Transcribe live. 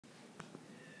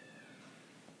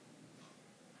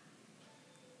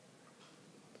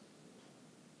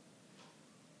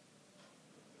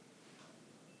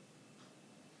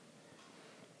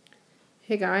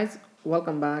Hey guys,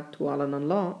 welcome back to All in on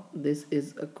Law. This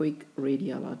is a quick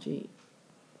radiology,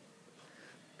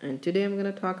 and today I'm going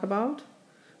to talk about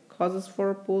causes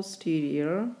for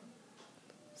posterior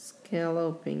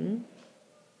scalloping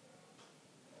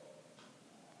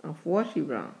of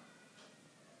vertebra.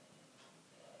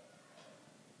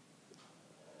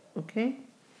 Okay,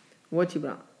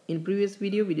 vertebra. In previous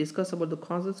video we discussed about the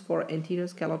causes for anterior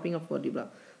scalloping of vertebra.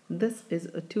 This is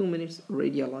a 2 minutes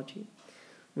radiology,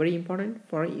 very important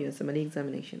for USMLE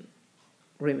examination.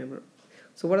 Remember,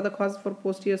 so what are the causes for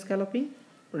posterior scalloping?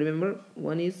 Remember,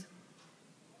 one is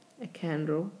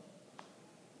achondroplasia,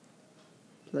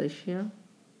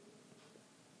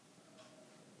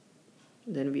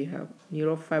 then we have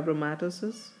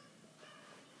neurofibromatosis,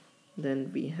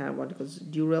 then we have what is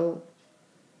dural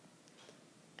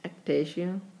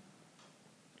ectasia,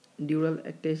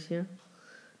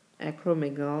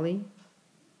 acromegaly,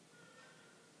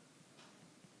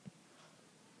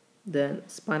 then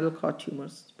spinal cord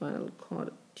tumors.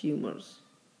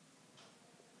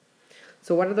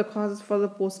 So what are the causes for the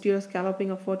posterior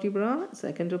scalloping of vertebra?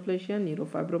 Achondroplasia,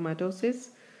 neurofibromatosis,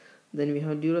 then we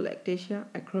have dural ectasia,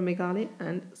 acromegaly,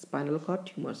 and spinal cord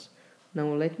tumors. Now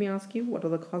let me ask you, what are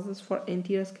the causes for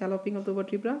anterior scalloping of the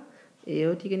vertebra?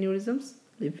 Aortic aneurysms,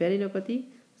 lymphadenopathy,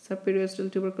 subperiosteal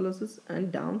tuberculosis,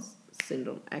 and Down's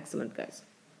syndrome. Excellent guys,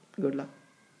 good luck.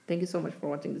 Thank you so much for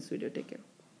watching this video. Take care.